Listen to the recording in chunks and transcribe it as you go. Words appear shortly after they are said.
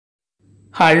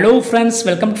Hello friends,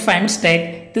 welcome to Famous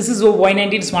Tech. This is a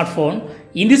Y19 smartphone.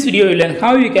 In this video, you will learn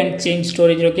how you can change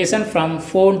storage location from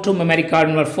phone to memory card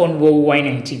in your phone Vivo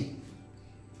Y19.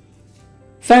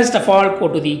 First of all, go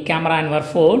to the camera in your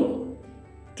phone.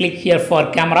 Click here for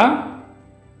camera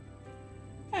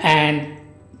and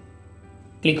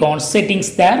click on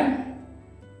settings there.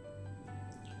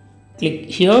 Click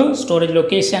here storage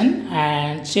location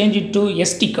and change it to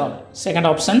SD card. Second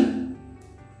option.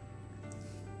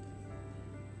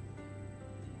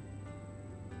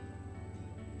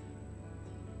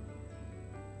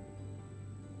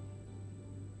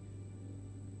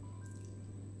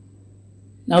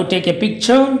 Now take a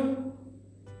picture.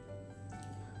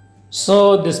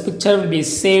 So this picture will be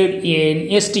saved in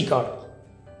SD card.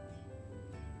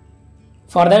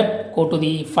 For that, go to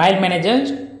the file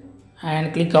manager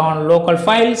and click on local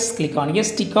files, click on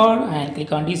SD card and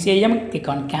click on DCIM, click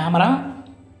on camera.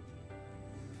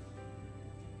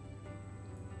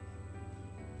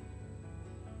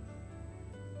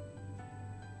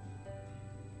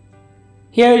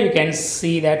 Here you can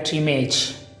see that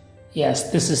image.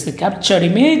 Yes, this is the captured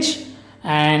image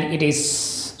and it is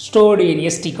stored in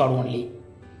SD card only.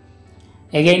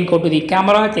 Again, go to the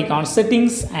camera, click on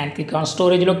settings and click on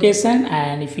storage location,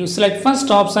 and if you select first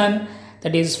option,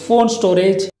 that is phone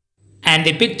storage, and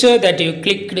the picture that you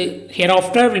clicked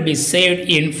hereafter will be saved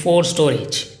in phone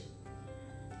storage.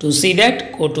 To see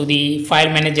that, go to the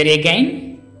file manager again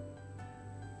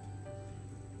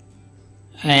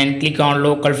and click on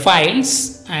local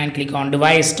files and click on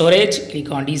device storage,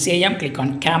 click on DCIM, click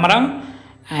on camera,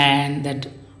 and that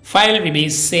file will be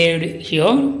saved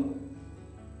here.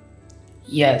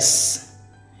 Yes,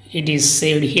 it is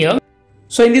saved here.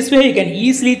 So in this way you can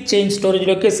easily change storage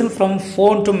location from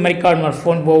phone to memory card on your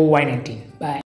phone Vivo Y19. Bye.